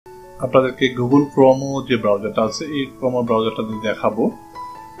আপনাদেরকে Google Chrome যে ব্রাউজারটা আছে এই ক্রোম ব্রাউজারটা দেখাবো।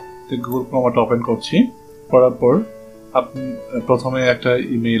 তো গুগল ক্রোমটা ওপেন করছি, করার পর আপনি প্রথমে একটা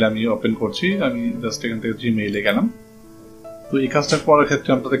ইমেইল আমি ওপেন করছি। আমি জাস্ট এখান থেকে জিমেইলে গেলাম। তো এই কাজটা করার ক্ষেত্রে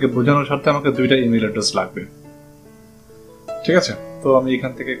আপনাদেরকে বোঝানোর স্বার্থে আমাকে দুইটা ইমেইল অ্যাড্রেস লাগবে, ঠিক আছে? তো আমি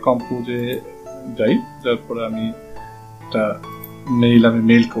এখান থেকে কম্পোজে যাই, যার পরে আমি একটা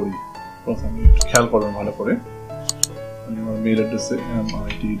মেইল করি। প্রথমে খেয়াল করবেন ভালো করে, আমি আমার মেইল অ্যাড্রেসে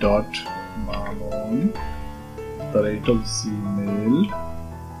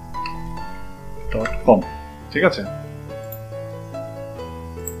mit.mamon@gmail.com, ঠিক আছে?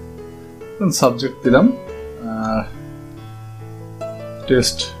 সাবজেক্ট দিলাম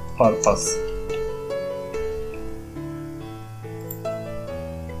test purpose,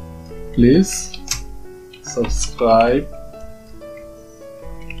 please subscribe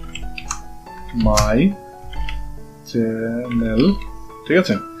my channel, ঠিক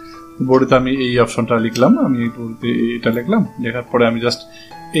আছে? বোর্ডে আমি এই অপশনটা লিখলাম, আমি এই বোর্ডে এটা লিখলাম। লেখার পরে আমি জাস্ট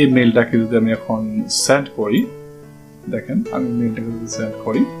এই মেইলটাকে যদি আমি এখন সেন্ড করি, দেখেন আমি মেইলটাকে যদি সেন্ড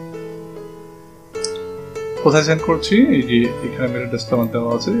করি, কোথায় সেন্ড করছি? এই যে এখানে মেল অ্যাড্রেসটা আমার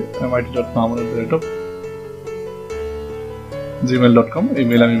দেওয়া আছে mit.mamon@gmail.com। এই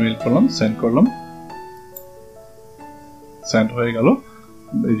মেল আমি মেইল করলাম, সেন্ড করলাম, সেন্ড হয়ে গেল।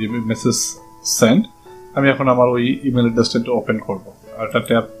 এই যে মেসেজ সেন্ড। আমি এখন আমার ওই ইমেল অ্যাড্রেসটা ওপেন করব। আর একটা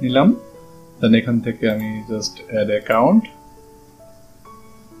ট্যাব নিলাম, দেন এখান থেকে আমি জাস্ট অ্যাড অ্যাকাউন্ট,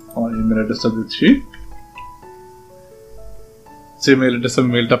 আমার ইমেল অ্যাড্রেসটা দিচ্ছি। যে মেল অ্যাড্রেসে আমি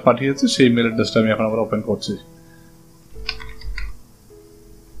মেলটা পাঠিয়েছি সেই মেল অ্যাড্রেসটা আমি এখন আবার ওপেন করছি।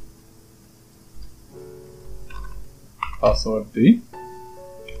 পাসওয়ার্ড দিই,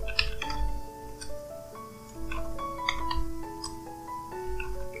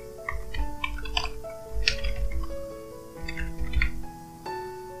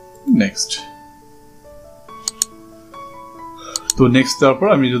 নেক্সট। তো নেক্সট দেওয়ার পর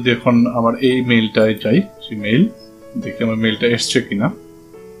আমি যদি এখন আমার এই মেইলটায় যাই, সেই মেইল দেখি আমার মেইলটা এসছে কিনা।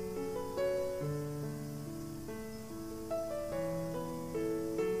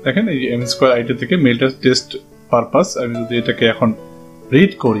 দেখেন এই Msquare আইডি থেকে মেইলটা টেস্ট পারপাস। আমি যদি এটাকে এখন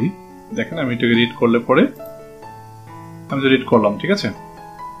রিড করি, দেখেন আমি এটাকে রিড করলে পরে আমি যদি রিড করলাম, ঠিক আছে?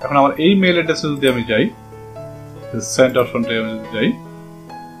 এখন আমার এই মেইল অ্যাড্রেসে যদি আমি যাই, সেন্ড অপশনটায় আমি যদি যাই,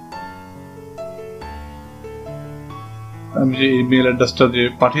 আমি যে ইমেল অ্যাড্রেসটা যে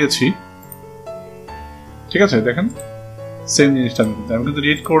পাঠিয়েছি, ঠিক আছে? দেখেন সেম জিনিসটা আমি কিন্তু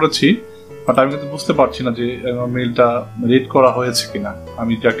রিড করেছি, বাট আমি কিন্তু বুঝতে পারছি না যে আমার মেইলটা রিড করা হয়েছে কিনা,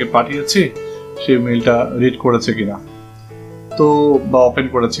 আমি যাকে পাঠিয়েছি সেই মেইলটা রিড করেছে কিনা, তো বা ওপেন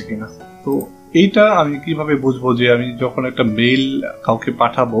করেছে কিনা। তো এইটা আমি কিভাবে বুঝবো যে আমি যখন একটা মেইল কাউকে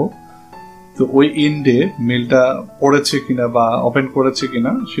পাঠাবো, তো ওই এন্ডে মেইলটা পড়েছে কিনা বা ওপেন করেছে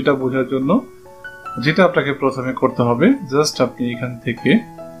কিনা, সেটা বোঝার জন্য যেটা আপনাকে প্রথমে করতে হবে, জাস্ট আপনি এখান থেকে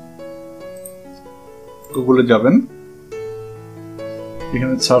গুগলে যাবেন,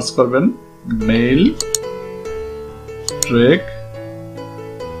 এখানে সার্চ করবেন mail trek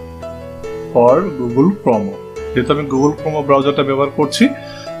for Google Chrome. যেহেতু আমি গুগল ক্রোম ব্রাউজারটা ব্যবহার করছি,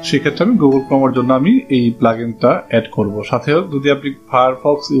 সেক্ষেত্রে আমি গুগল ক্রোমের জন্য আমি এই প্লাগইনটা অ্যাড করব। সাথেও যদি আপনি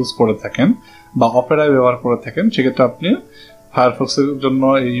ফায়ারফক্স ইউজ করে থাকেন বা অপেরা ব্যবহার করে থাকেন, সেক্ষেত্রে আপনি ফায়ারফক্সের জন্য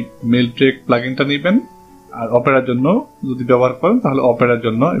এই মেইল ট্রেক প্লাগইনটা নেবেন, আর অপেরার জন্য যদি ব্যবহার করেন তাহলে অপেরার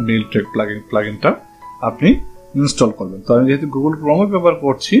জন্য মেইল ট্রেক প্লাগইনটা আপনি ইনস্টল করবেন। তো আমি যেহেতু গুগল ক্রোম ব্যবহার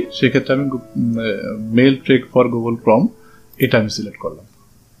করছি, সেক্ষেত্রে আমি mail trek for Google Chrome এটা আমি সিলেক্ট করলাম।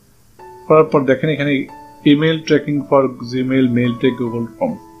 করার পর দেখেন এখানে email tracking for Gmail mail trek Google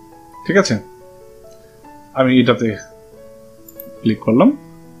Chrome, ঠিক আছে? আমি এটাতে ক্লিক করলাম,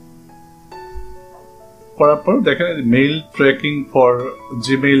 করার পর দেখেন mail tracking for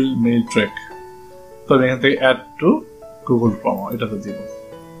Gmail mail track. তো আমি এখান থেকে অ্যাড টু গুগল ক্রোম এটাতে দিব,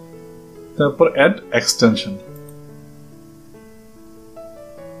 তারপর অ্যাড এক্সটেনশন।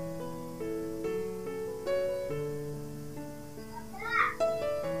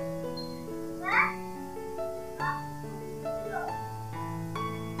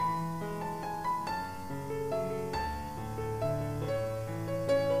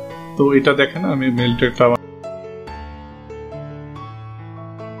 তো এটা দেখেন আমি মেইল ট্র্যাকটা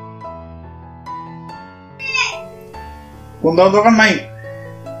কোন দোকান নাই,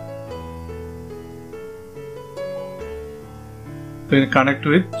 কানেক্ট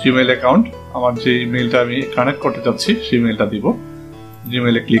উইথ জিমেইল অ্যাকাউন্ট। আমার যে ইমেইলটা আমি কানেক্ট করতে চাচ্ছি সেই মেইলটা দিব।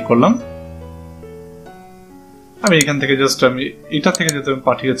 জিমেইলে ক্লিক করলাম, আমি এখান থেকে জাস্ট আমি এটা থেকে যেহেতু আমি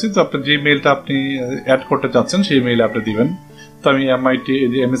পাঠিয়েছি, তো আপনার যে মেইলটা আপনি অ্যাড করতে চাচ্ছেন সেই মেইলে আপনি দিবেন। তো আমি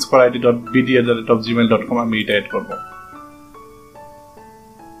msquareid.bd@gmail.com আমি এটা অ্যাড করব।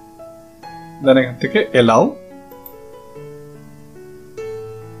 দেন এখান থেকে এলাও।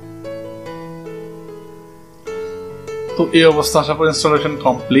 তো এই অবস্থা আসার পর installation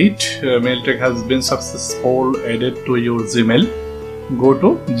complete, মেইলটেক has been successful aided to your Gmail, go to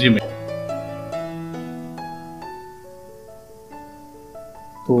Gmail.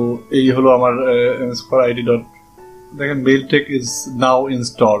 তো এই হলো আমার Msquare ID ডট, দেখেন মেইলটেক ইজ নাও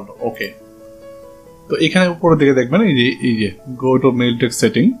ইনস্টলড। ওকে, তো এখানে উপরের দিকে দেখবেন এই যে গো টু মেইলটেক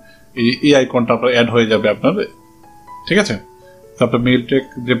সেটিং, এই আইকনটা আপনার অ্যাড হয়ে যাবে আপনার, ঠিক আছে। তো আপনার মেইলটেক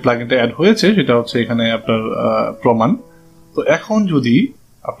যে প্লাগইনটা অ্যাড হয়েছে সেটা হচ্ছে এখানে আপনার প্রমাণ। তো এখন যদি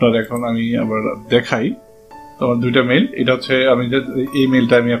আপনার, এখন আমি আবার দেখাই, তো আমার দুইটা মেইল, এটা হচ্ছে আমি এই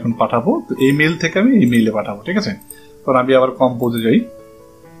মেইলটা আমি এখন পাঠাবো, তো এই মেইল থেকে আমি এই মেইলে পাঠাবো, ঠিক আছে। তখন আমি আবার কম্পোজে যাই,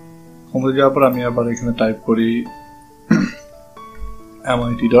 কম্পোজে যাওয়ার পর আমি আবার এখানে টাইপ করি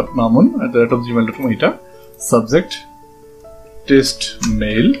mit.mamun@gmail.com, এটা subject test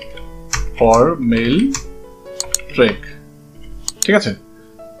mail for mail trek, ঠিক আছে।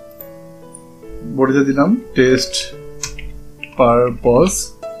 বডিতে দিলাম টেস্ট পারপজ।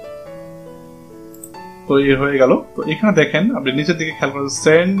 তো এই হয়ে গেল। তো এখানে দেখেন আপনি নিচের দিকে খেয়াল করেন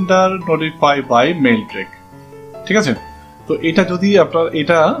sender notify by mail trek, ঠিক আছে। তো এটা যদি আপনার,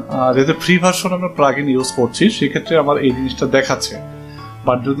 এটা যেহেতু ফ্রি ভার্সন আমরা প্লাগইন ইউজ করছি সেক্ষেত্রে আমার এই জিনিসটা দেখাচ্ছে,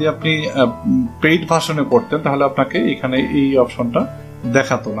 বাট যদি আপনি পেইড ভার্সনে করতেন তাহলে আপনাকে এখানে এই অপশনটা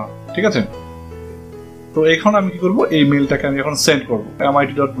দেখাতো না, ঠিক আছে। তো এখন আমি কি করবো, এই মেইলটাকে আমি এখন সেন্ড করবো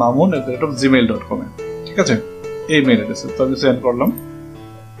mit.mamun@gmail.com, ঠিক আছে, এই মেইল অ্যাড্রেসে। তো আমি সেন্ড করলাম,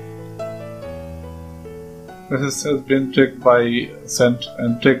 this has been tracked by sent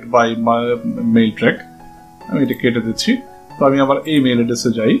and tracked by my mail track, আমি এটা কেটে দিচ্ছি। তো আমি আবার এই মেইল অ্যাড্রেসে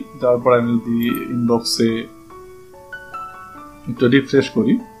যাই, তারপর আমি যদি ইনবক্সে একটু রিফ্রেশ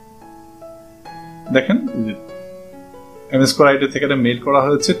করি, দেখেন Msquare ID থেকে একটা মেইল করা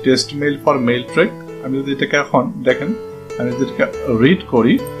হয়েছে test mail for mail trek. আমি যদি এটাকে এখন দেখেন, আমি যদি এটাকে রিড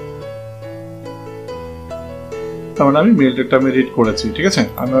করি, তার মানে আমি মেইল ট্রেকটা আমি রিড করেছি, ঠিক আছে,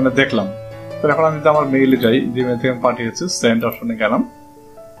 আমি মানে দেখলাম। তো এখন আমি যদি আমার মেইলে যাই, যে মেইল থেকে আমি পাঠিয়েছি, সেন্ড অপশনে গেলাম,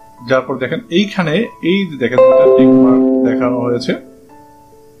 যার পর দেখেন এইখানে এই যে দেখেন টিক মার্ক দেখানো হয়েছে,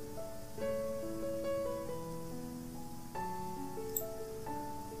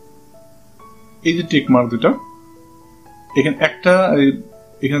 এই যে টিক মার্ক দুটা, এখানে একটা,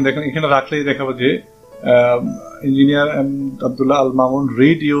 এখানে দেখেন, এখানে রাখলেই দেখাবো যে engineer Abdullah Al Mamun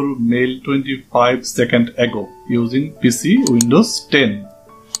read your mail 25 second ago using PC Windows 10,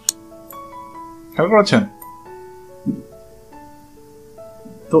 খেয়াল করেছেন।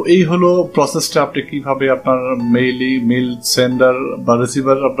 তো এই হলো প্রসেসটা, আপনি কিভাবে আপনার মেইল সেন্ডার বা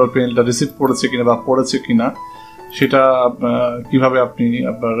রিসিভার আপনার মেইলটা রিসিভ করেছে কিনা বা পড়েছে কিনা সেটা কিভাবে আপনি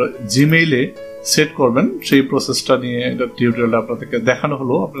আপনার জিমেইলে সেট করবেন, সেই প্রসেসটা নিয়ে এটা টিউটোরিয়ালটা আপনাদেরকে দেখানো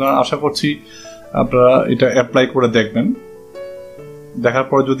হলো। আপনারা আশা করছি আপনারা এটা অ্যাপ্লাই করে দেখবেন, দেখার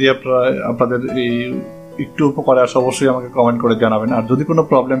পর যদি আপনাদের এই একটু উপকারে আসে অবশ্যই আমাকে কমেন্ট করে জানাবেন, আর যদি কোনো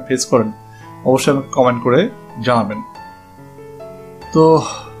প্রবলেম ফেস করেন অবশ্যই আমাকে কমেন্ট করে জানাবেন। তো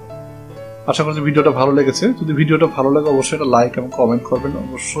আশা করছি ভিডিওটা ভালো লেগেছে। যদি ভিডিওটা ভালো লাগে অবশ্যই একটা লাইক এবং কমেন্ট করবেন,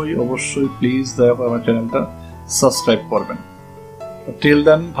 অবশ্যই প্লিজ দয়া করে আমার চ্যানেলটা সাবস্ক্রাইব করবেন। টিল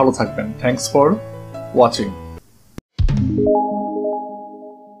দেন ভালো থাকবেন। Thanks for watching.